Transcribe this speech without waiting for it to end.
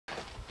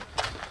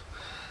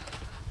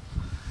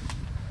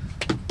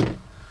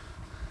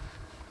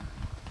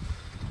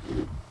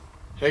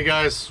Hey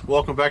guys,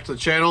 welcome back to the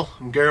channel.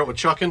 I'm Garrett with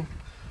Chuckin'.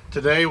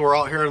 Today we're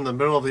out here in the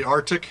middle of the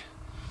Arctic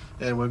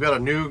and we've got a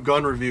new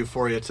gun review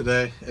for you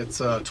today. It's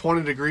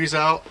 20 degrees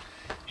out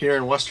here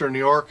in western New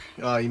York.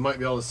 You might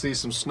be able to see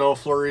some snow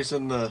flurries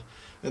in the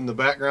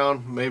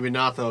background. Maybe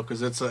not though,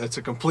 because it's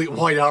a complete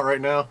whiteout right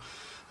now.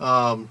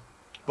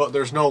 But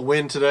there's no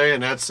wind today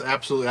and that's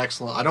absolutely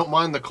excellent. I don't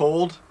mind the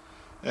cold,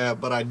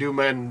 but I do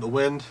mind the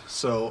wind.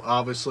 So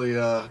obviously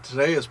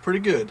today is pretty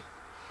good.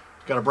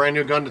 Got a brand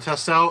new gun to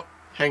test out.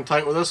 Hang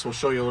tight with us, we'll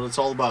show you what it's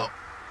all about.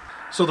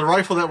 So the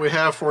rifle that we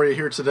have for you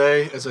here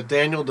today is a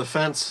Daniel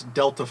Defense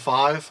Delta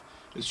 5.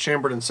 It's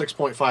chambered in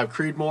 6.5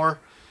 Creedmoor.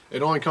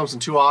 It only comes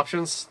in two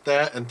options,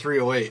 that and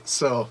 308.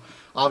 So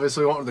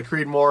obviously we went with the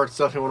Creedmoor. It's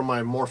definitely one of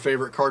my more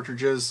favorite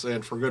cartridges,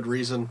 and for good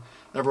reason.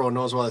 Everyone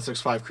knows why the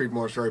 6.5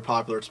 Creedmoor is very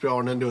popular. It's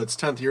going into its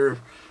 10th year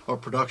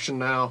of production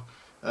now,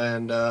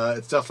 and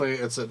it's definitely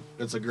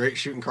it's a great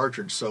shooting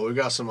cartridge. So we've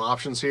got some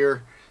options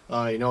here.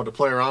 To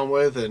play around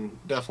with, and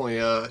definitely,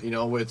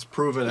 it's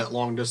proven at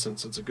long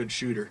distance. It's a good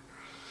shooter.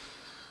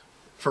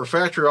 For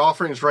factory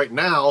offerings right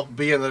now,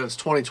 being that it's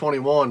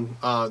 2021,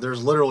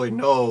 there's literally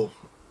no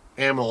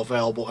ammo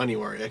available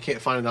anywhere. I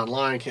can't find it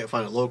online, can't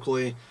find it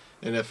locally,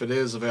 and if it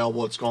is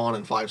available, it's gone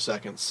in 5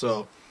 seconds.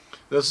 So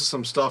this is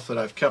some stuff that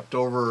I've kept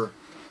over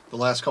the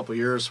last couple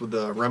years with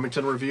the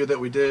Remington review that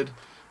we did,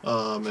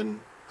 and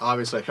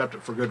obviously I kept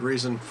it for good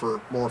reason for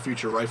more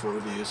future rifle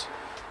reviews.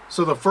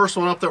 So the first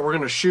one up that we're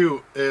going to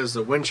shoot is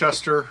the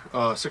Winchester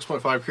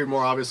 6.5 Creedmoor,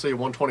 obviously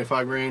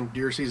 125 grain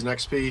deer season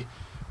XP.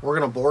 We're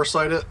going to bore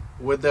sight it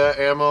with that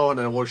ammo, and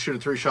then we'll shoot a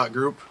 3-shot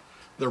group.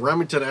 The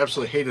Remington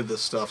absolutely hated this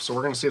stuff, so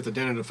we're going to see if the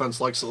Daniel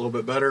Defense likes it a little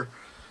bit better.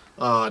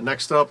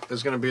 Next up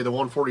is going to be the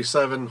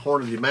 147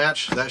 Hornady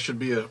Match. That should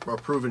be a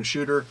proven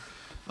shooter.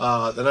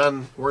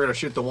 Then we're going to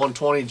shoot the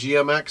 120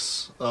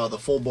 GMX, the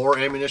full bore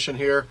ammunition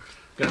here.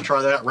 Going to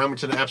try that.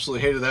 Remington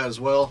absolutely hated that as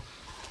well.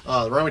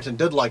 The Remington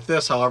did like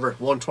this, however,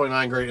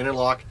 129 grade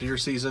interlock deer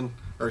season,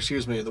 or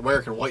excuse me, the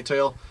American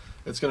whitetail.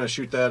 It's going to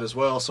shoot that as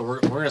well. So we're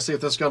going to see if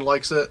this gun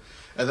likes it.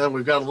 And then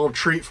we've got a little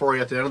treat for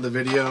you at the end of the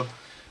video.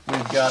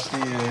 We've got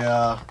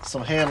the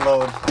some hand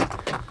load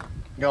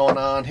going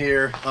on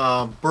here.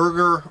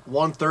 Berger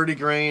 130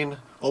 grain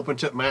open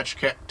tip match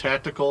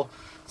tactical.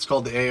 It's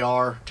called the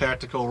AR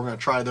tactical. We're going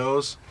to try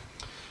those.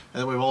 And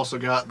then we've also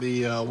got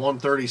the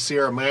 130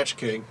 Sierra Match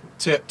King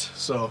tipped.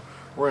 So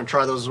we're going to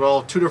try those as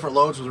well. 2 different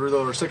loads with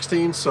reloader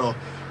 16. So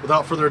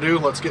without further ado,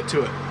 let's get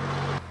to it.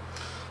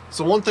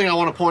 So one thing I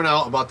want to point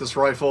out about this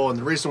rifle, and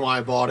the reason why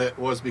I bought it,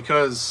 was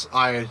because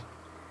I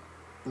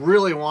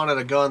really wanted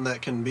a gun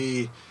that can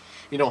be,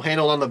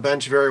 handled on the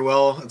bench very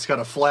well. It's got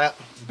a flat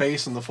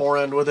base in the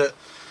forend with it.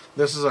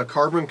 This is a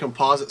carbon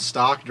composite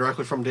stock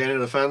directly from Daniel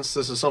Defense.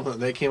 This is something that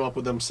they came up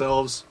with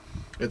themselves.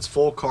 It's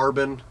full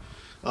carbon.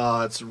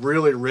 It's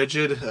really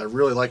rigid. I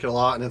really like it a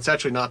lot, and it's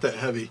actually not that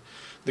heavy.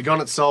 The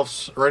gun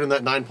itself's right in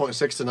that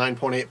 9.6 to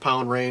 9.8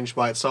 pound range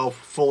by itself,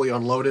 fully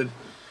unloaded.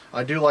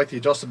 I do like the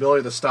adjustability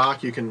of the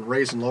stock. You can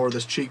raise and lower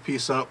this cheek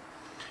piece up,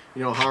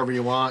 however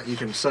you want. You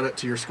can set it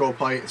to your scope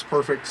height. It's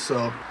perfect.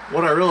 So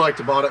what I really liked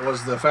about it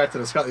was the fact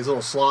that it's got these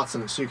little slots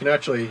in it, so you can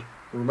actually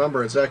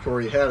remember exactly where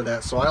you had it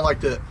at. So I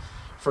liked it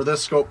for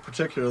this scope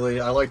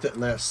particularly. I liked it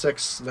in that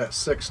six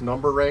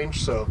number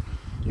range. So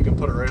you can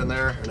put it right in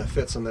there and it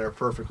fits in there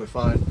perfectly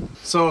fine.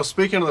 So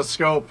speaking of the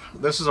scope,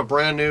 this is a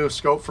brand new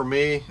scope for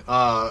me.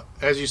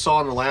 As you saw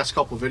in the last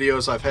couple of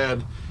videos, I've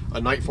had a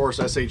Nightforce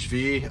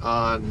SHV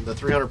on the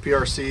 300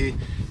 PRC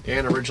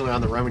and originally on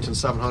the Remington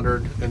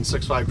 700 and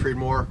 6.5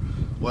 Creedmoor.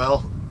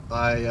 Well,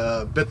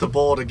 I bit the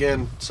bullet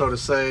again, so to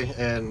say,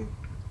 and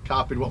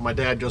copied what my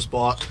dad just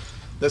bought.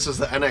 This is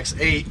the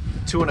NX8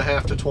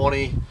 2.5 to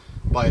 20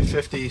 by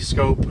 50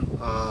 scope.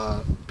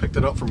 Picked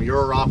it up from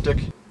Euro Optic.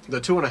 The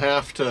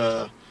 2.5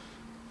 to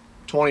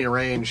 20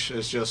 range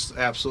is just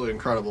absolutely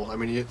incredible. I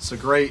mean, it's a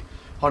great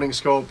hunting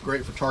scope,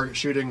 great for target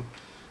shooting.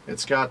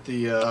 It's got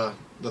the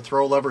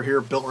throw lever here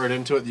built right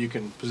into it that you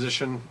can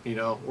position,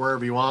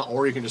 wherever you want,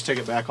 or you can just take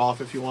it back off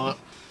if you want.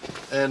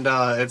 And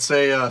it's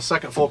a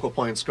second focal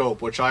plane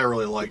scope, which I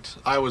really liked.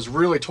 I was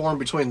really torn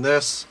between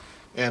this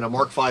and a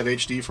Mark V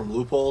HD from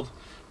Loopold,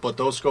 but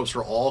those scopes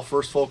are all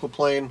first focal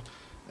plane,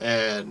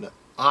 and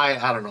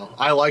I don't know.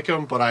 I like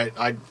them, but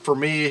for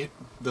me,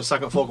 the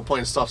second focal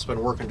plane stuff's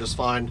been working just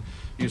fine.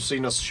 You've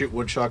seen us shoot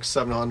woodchucks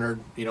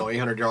 700,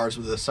 800 yards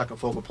with the second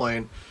focal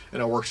plane,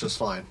 and it works just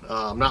fine.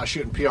 I'm not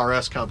shooting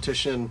PRS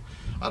competition.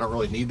 I don't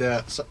really need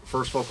that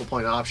first focal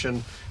plane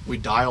option. We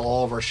dial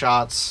all of our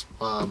shots.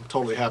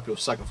 Totally happy with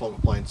second focal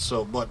plane.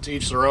 So, but to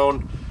each their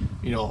own.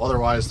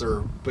 Otherwise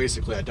they're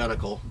basically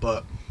identical.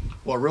 But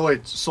what really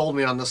sold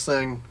me on this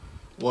thing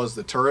was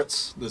the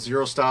turrets, the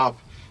zero stop,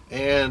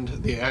 and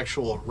the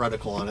actual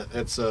reticle on it.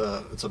 It's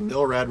a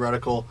Milrad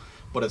reticle,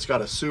 but it's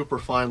got a super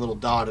fine little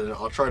dot in it.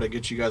 I'll try to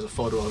get you guys a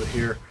photo of it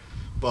here.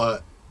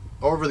 But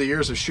over the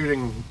years of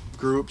shooting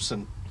groups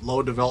and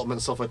load development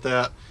and stuff like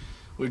that,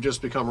 we've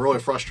just become really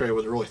frustrated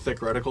with really thick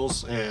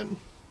reticles, and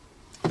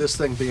this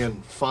thing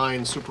being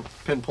fine, super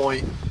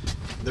pinpoint,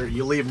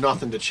 you leave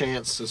nothing to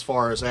chance as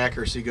far as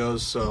accuracy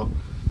goes. So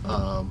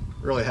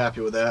Really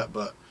happy with that,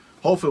 but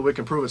hopefully we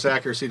can prove its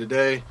accuracy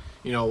today,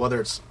 you know,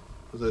 whether it's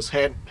this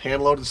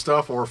hand-loaded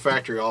stuff or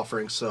factory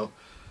offerings. So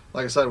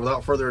like I said,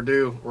 without further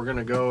ado, we're going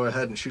to go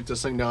ahead and shoot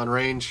this thing down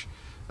range,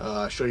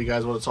 show you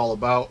guys what it's all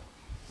about,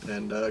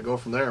 and go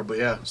from there. But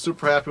yeah,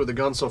 super happy with the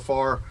gun so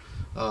far.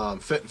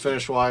 Fit and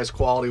finish wise,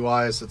 quality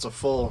wise, it's a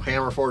full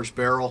hammer forged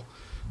barrel,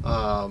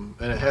 and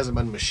it hasn't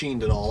been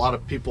machined at all. A lot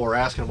of people are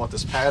asking what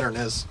this pattern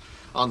is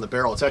on the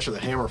barrel. It's actually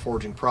the hammer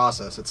forging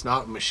process. It's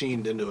not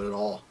machined into it at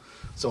all.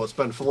 So it's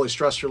been fully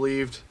stress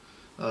relieved.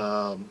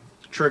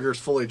 Trigger's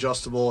fully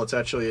adjustable. It's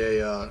actually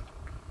a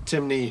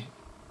Timney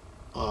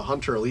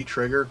Hunter Elite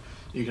trigger.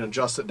 You can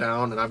adjust it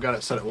down, and I've got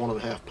it set at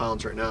 1.5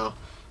 pounds right now.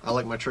 I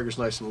like my triggers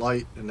nice and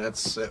light, and that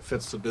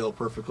fits the bill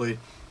perfectly.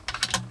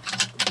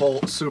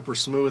 Bolt super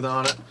smooth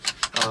on it.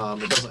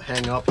 It doesn't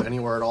hang up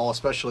anywhere at all,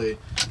 especially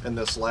in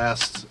this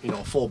last, you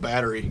know, full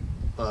battery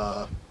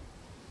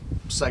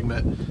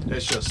segment.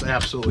 It's just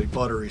absolutely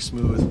buttery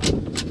smooth.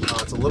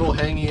 It's a little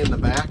hangy in the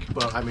back,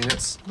 but I mean,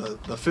 it's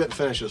the fit and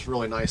finish is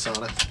really nice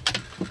on it.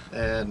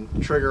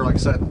 And trigger, like I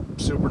said,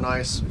 super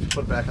nice. If you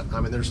put it back, I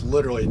mean, there's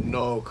literally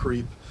no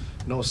creep,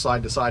 no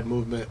side to side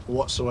movement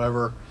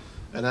whatsoever.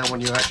 And then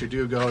when you actually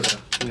do go to,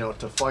 you know,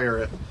 to fire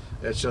it,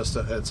 it's just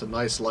it's a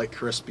nice light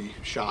crispy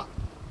shot.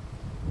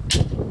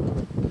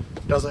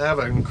 Doesn't have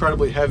an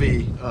incredibly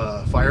heavy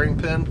firing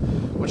pin,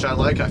 which I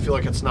like. I feel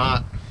like it's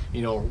not,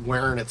 you know,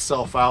 wearing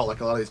itself out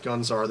like a lot of these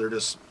guns are. They're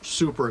just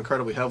super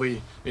incredibly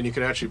heavy, and you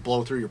can actually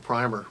blow through your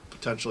primer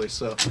potentially.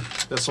 So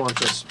this one's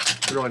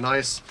just really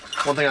nice.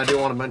 One thing I do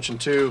want to mention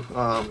too,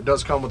 it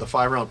does come with a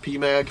 5-round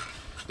PMag.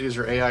 These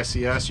are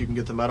AICS. You can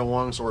get the metal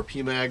ones or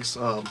PMags.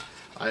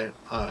 I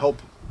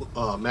hope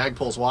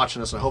Magpul's watching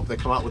this. I hope they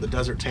come out with a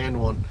desert tan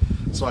one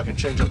so I can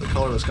change up the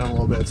color of this gun a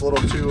little bit. It's a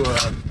little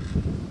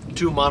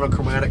too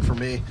monochromatic for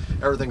me.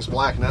 Everything's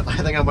black, and I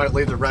think I might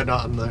leave the red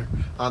on there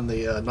on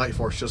the Night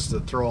Force just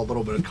to throw a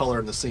little bit of color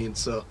in the scene.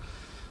 So,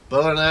 but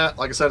other than that,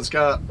 like I said, it's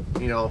got,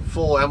 you know,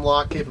 full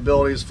M-lock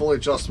capabilities, fully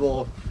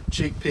adjustable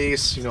cheek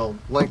piece, you know,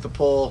 length of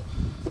pull.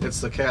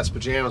 It's the cat's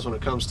pajamas when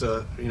it comes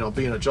to, you know,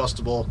 being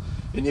adjustable,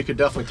 and you could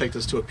definitely take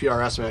this to a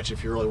PRS match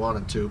if you really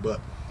wanted to.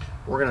 But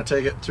we're going to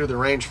take it through the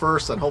range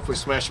first and hopefully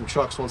smash some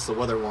chucks once the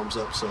weather warms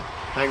up. So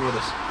hang with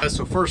us.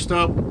 So first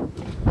up,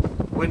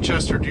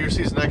 Winchester Deer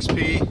Season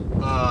XP.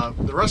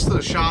 The rest of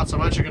the shots,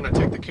 I'm actually going to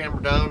take the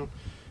camera down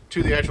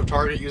to the actual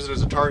target, use it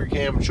as a target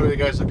cam, and show you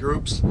guys the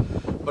groups.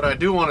 But I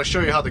do want to show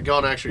you how the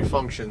gun actually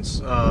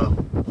functions.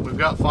 We've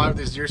got 5 of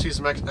these Deer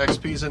Season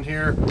XPs in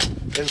here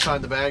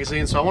inside the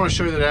magazine, so I want to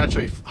show you that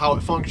actually how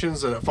it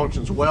functions, that it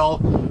functions well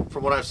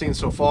from what I've seen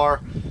so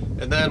far.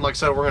 And then, like I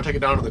said, we're going to take it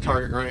down to the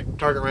target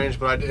range,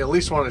 but I at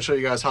least wanted to show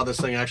you guys how this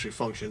thing actually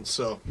functions.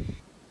 So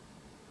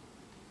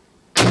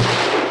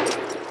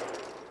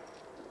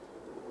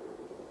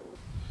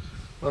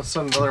let's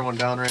send another one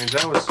downrange.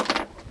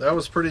 That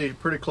was pretty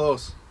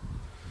close.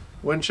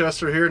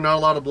 Winchester here, not a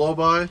lot of blow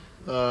by.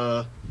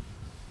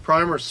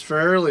 Primer's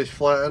fairly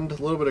flattened, a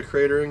little bit of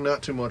cratering,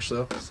 not too much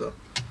though. So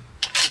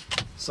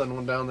send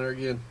one down there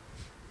again.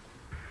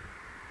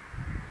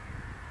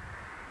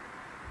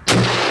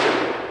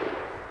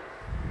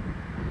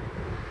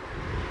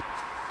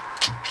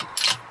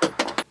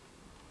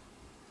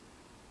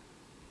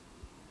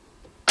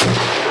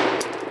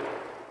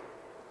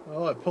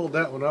 Well, I pulled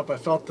that one up. I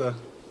felt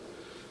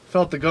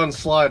the gun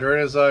slide right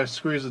as I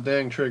squeezed the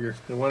dang trigger.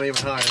 It went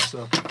even higher,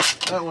 so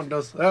that one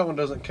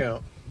doesn't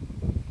count.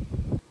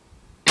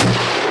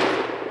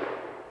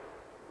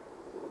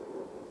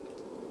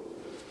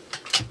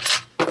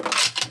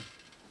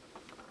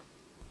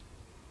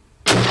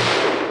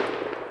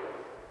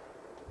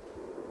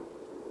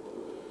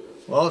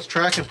 Well, it's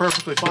tracking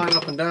perfectly fine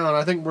up and down.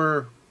 I think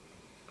we're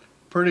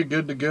pretty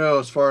good to go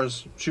as far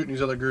as shooting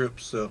these other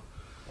groups. So.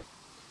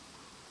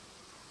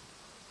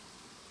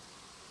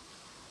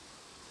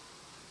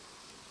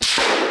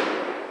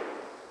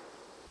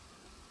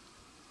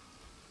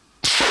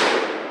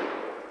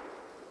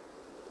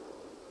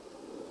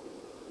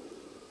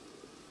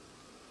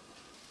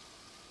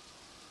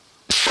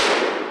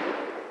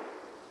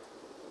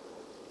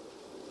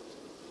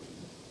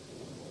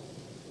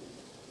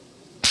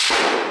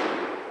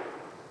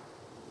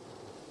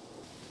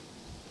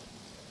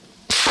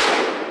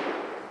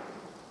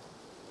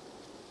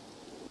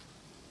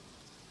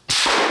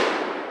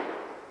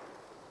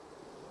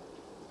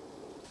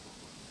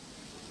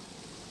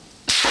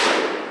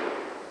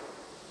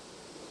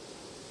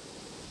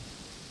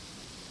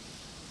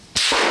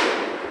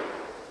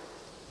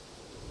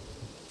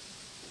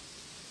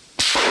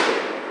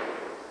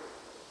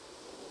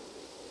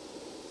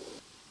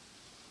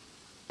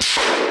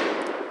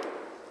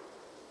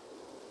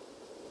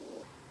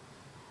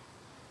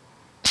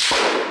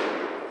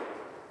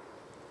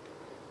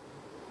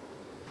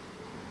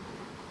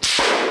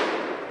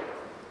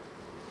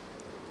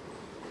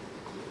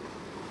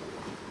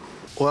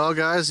 Well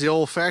guys, the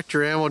old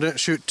factory ammo didn't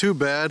shoot too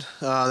bad.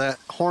 That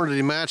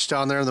Hornady match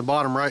down there in the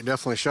bottom right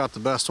definitely shot the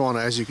best one,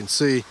 as you can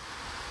see.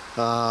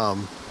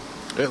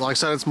 Like I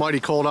said, it's mighty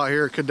cold out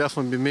here. It could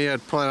definitely be me.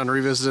 I'd plan on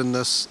revisiting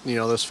this,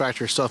 this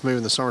factory stuff maybe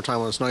in the summertime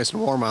when it's nice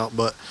and warm out.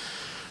 But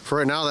for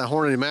right now, that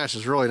Hornady match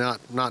is really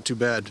not too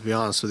bad, to be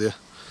honest with you.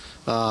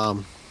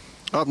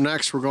 Up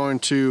next, we're going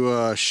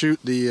to shoot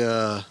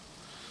the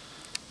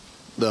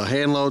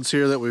hand loads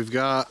here that we've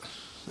got,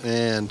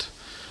 and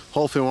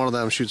hopefully one of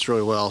them shoots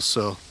really well.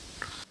 So.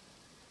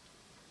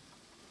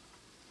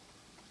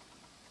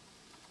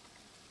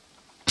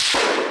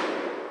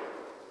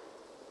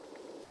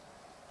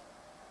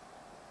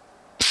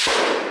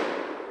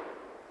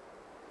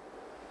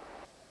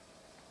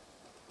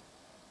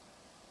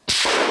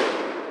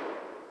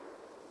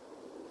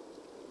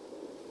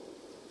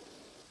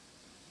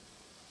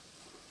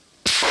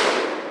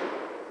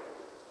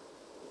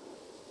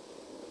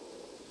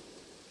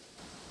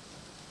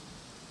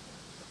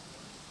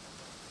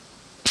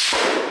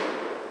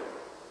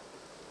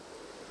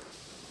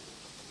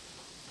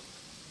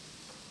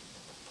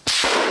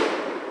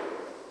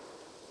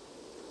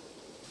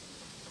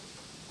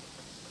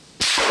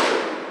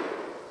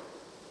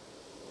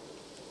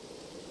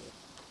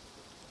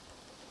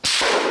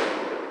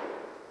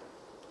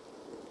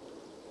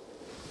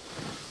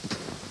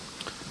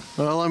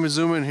 Well, let me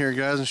zoom in here,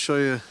 guys, and show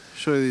you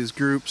these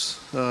groups.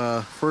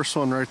 First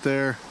one right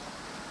there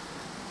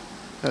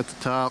at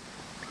the top.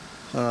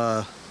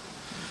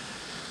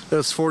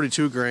 That's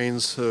 42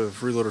 grains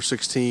of reloader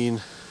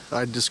 16.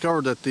 I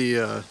discovered that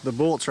the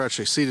bullets are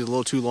actually seated a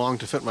little too long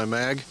to fit my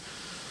mag,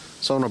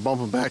 so I'm gonna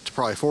bump them back to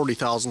probably 40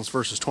 thousandths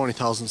versus 20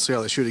 thousandths. See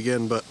how they shoot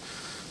again. But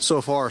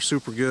so far,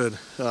 super good.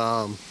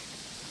 Like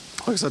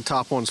I said,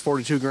 top one's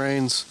 42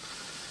 grains,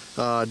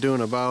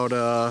 doing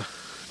about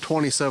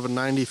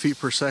 2790 feet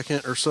per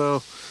second or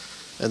so,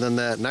 and then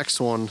that next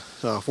one,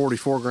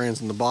 44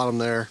 grains in the bottom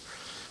there.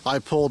 I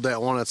pulled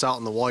that one that's out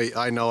in the white.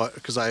 I know it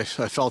because I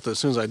felt it as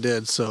soon as I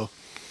did, so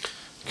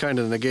kind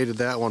of negated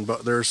that one.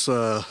 But there's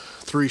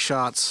 3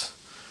 shots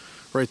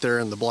right there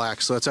in the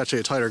black, so that's actually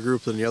a tighter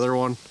group than the other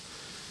one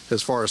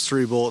as far as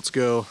 3 bullets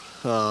go.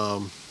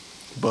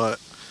 But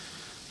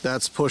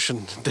that's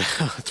pushing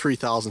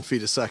 3,000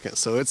 feet a second,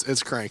 so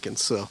it's cranking.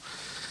 So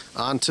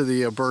on to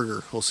the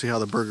burger. We'll see how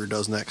the burger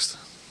does next.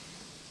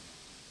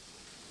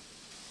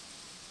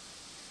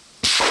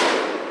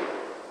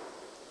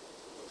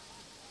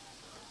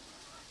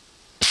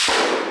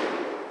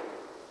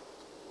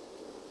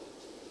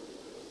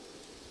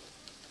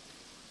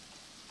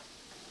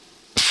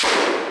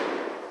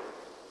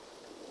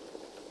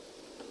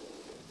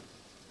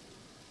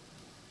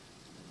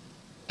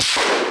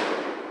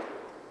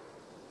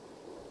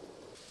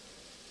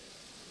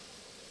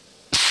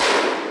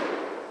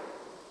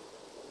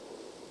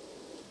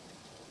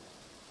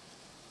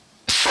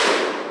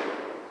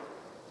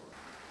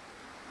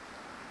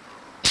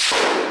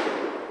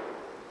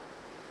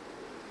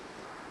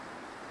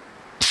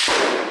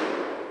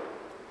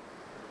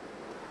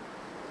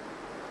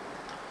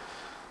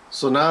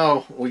 So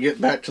now we get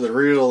back to the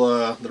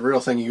real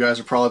thing you guys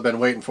have probably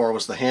been waiting for,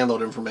 was the hand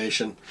load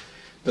information.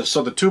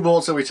 So the 2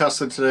 bullets that we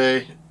tested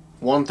today,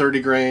 130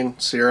 grain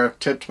Sierra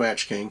tipped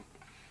Match King,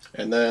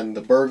 and then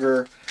the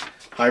Burger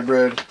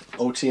Hybrid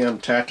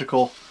OTM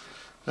Tactical.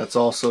 That's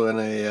also in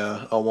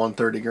a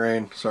 130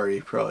 grain. Sorry,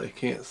 you probably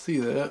can't see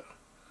that.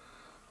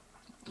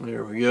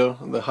 There we go.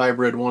 The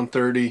Hybrid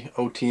 130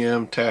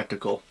 OTM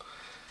Tactical.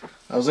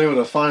 I was able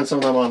to find some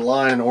of them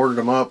online, ordered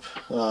them up.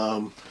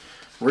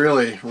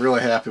 Really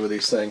happy with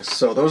these things.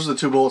 So those are the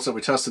 2 bullets that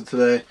we tested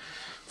today.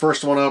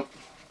 First one up,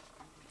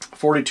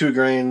 42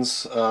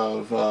 grains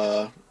of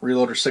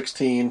reloader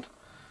 16.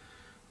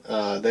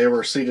 They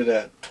were seated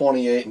at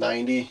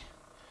 2890,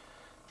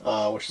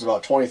 which is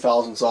about 20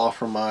 thousandths off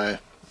from my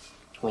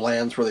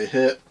lands where they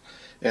hit,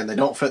 and they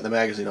don't fit in the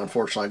magazine,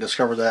 unfortunately. I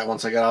discovered that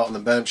once I got out on the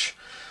bench.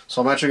 So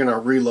I'm actually going to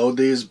reload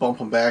these, bump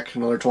them back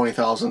another 20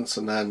 thousandths,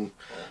 and then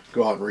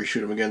go out and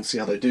reshoot them again, see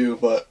how they do.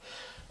 But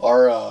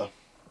our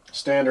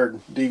standard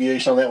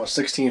deviation on that was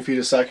 16 feet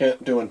a second,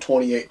 doing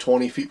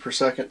 2820 feet per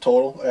second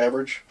total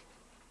average.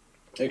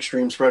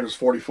 Extreme spread was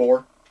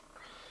 44.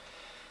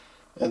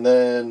 And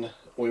then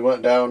we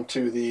went down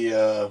to the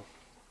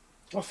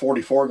a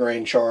 44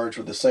 grain charge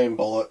with the same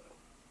bullet.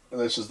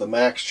 This is the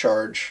max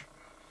charge,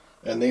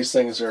 and these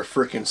things are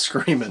freaking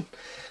screaming.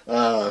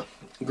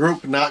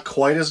 Group not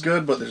quite as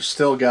good, but they've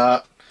still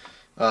got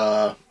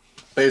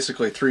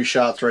basically 3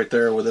 shots right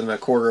there within a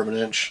 1/4 of an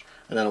inch,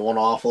 and then one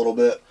off a little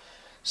bit.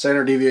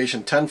 Standard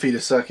deviation 10 feet a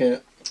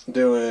second,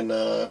 doing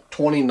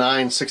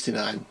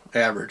 2969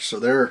 average. So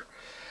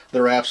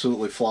they're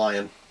absolutely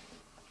flying.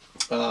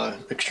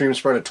 Extreme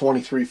spread of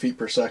 23 feet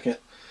per second,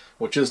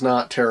 which is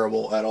not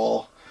terrible at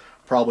all.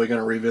 Probably going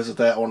to revisit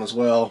that one as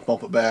well,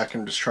 bump it back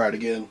and just try it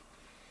again.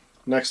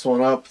 Next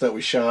one up that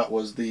we shot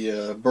was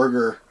the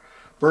burger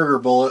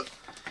bullet,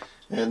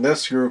 and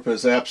this group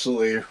is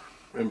absolutely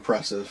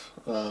impressive.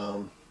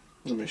 Let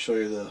me show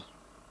you the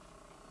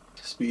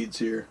speeds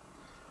here.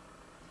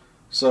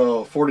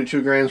 So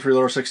 42 grains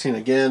reloader 16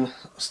 again,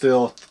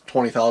 still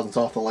 20 thousandths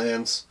off the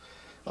lands.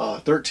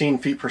 13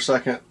 feet per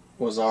second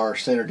was our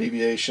standard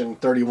deviation.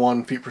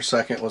 31 feet per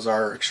second was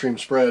our extreme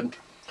spread.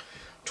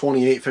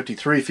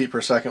 2853 feet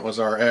per second was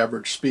our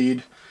average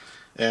speed,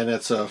 and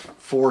it's a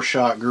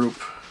 4-shot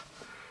group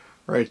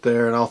right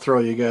there. And I'll throw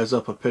you guys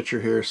up a picture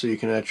here so you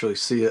can actually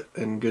see it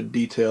in good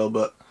detail.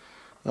 But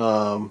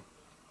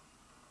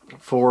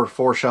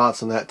four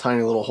shots in that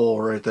tiny little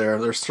hole right there.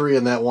 There's 3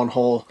 in that one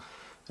hole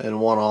and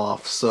 1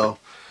 off. So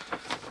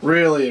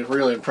really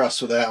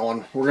impressed with that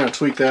one. We're going to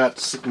tweak that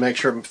to make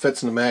sure it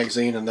fits in the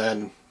magazine, and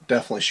then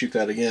definitely shoot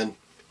that again.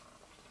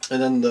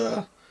 And then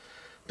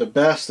the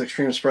best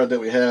extreme spread that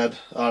we had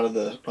out of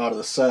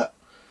the set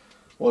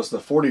was the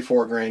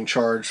 44 grain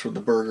charge with the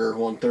Burger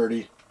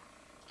 130.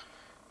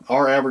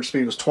 Our average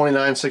speed was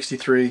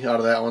 2963 out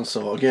of that one,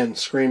 so again,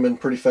 screaming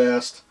pretty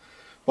fast.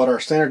 But our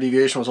standard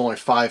deviation was only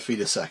 5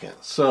 feet a second.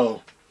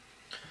 So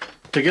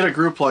to get a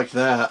group like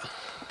that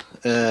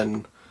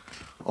and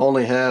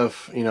only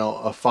have, you know,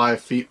 a 5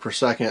 feet per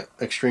second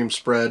extreme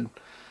spread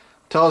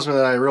tells me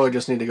that I really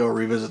just need to go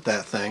revisit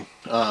that thing.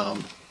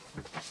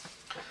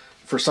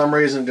 For some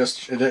reason,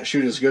 it didn't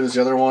shoot as good as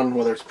the other one,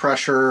 whether it's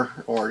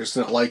pressure or just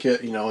didn't like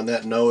it, you know, in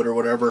that node or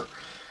whatever.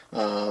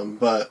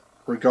 But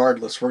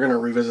regardless, we're going to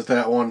revisit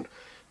that one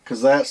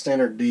because that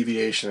standard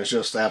deviation is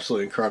just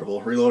absolutely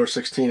incredible. Reloader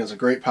 16 is a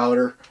great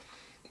powder,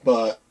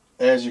 but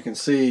as you can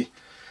see,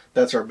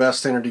 that's our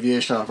best standard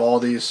deviation out of all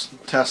these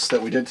tests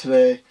that we did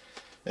today,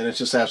 and it's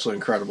just absolutely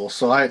incredible.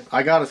 So I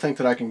got to think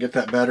that I can get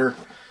that better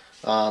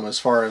as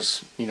far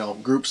as, you know,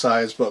 group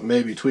size, but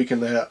maybe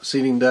tweaking that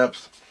seating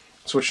depth,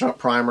 switching up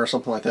primer or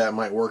something like that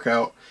might work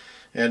out.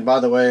 And by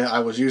the way, I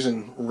was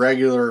using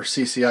regular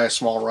CCI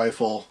small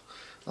rifle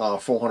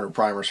 400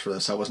 primers for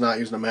this. I was not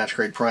using a match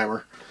grade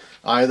primer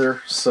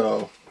either,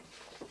 so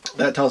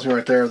that tells me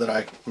right there that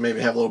I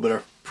maybe have a little bit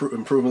of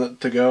improvement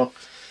to go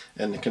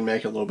and it can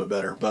make it a little bit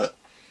better. But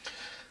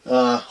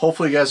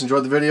hopefully you guys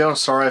enjoyed the video.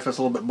 Sorry if it's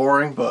a little bit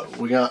boring, but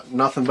we got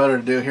nothing better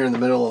to do here in the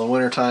middle of the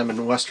winter time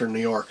in western New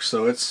York.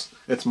 So it's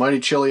mighty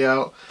chilly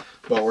out,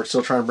 but we're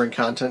still trying to bring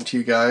content to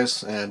you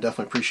guys, and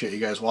definitely appreciate you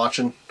guys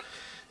watching.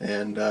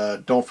 And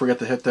don't forget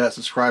to hit that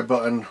subscribe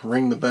button,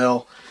 ring the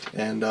bell,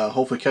 and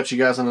hopefully catch you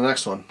guys on the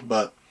next one.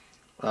 But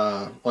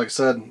like I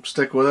said,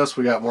 stick with us.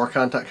 We got more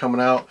content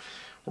coming out.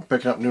 We're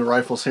picking up new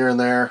rifles here and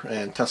there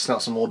and testing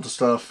out some old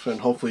stuff, and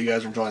hopefully you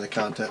guys are enjoying the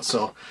content.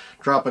 So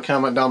drop a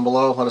comment down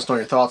below, let us know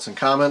your thoughts and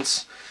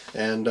comments,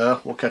 and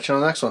we'll catch you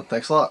on the next one.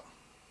 Thanks a lot.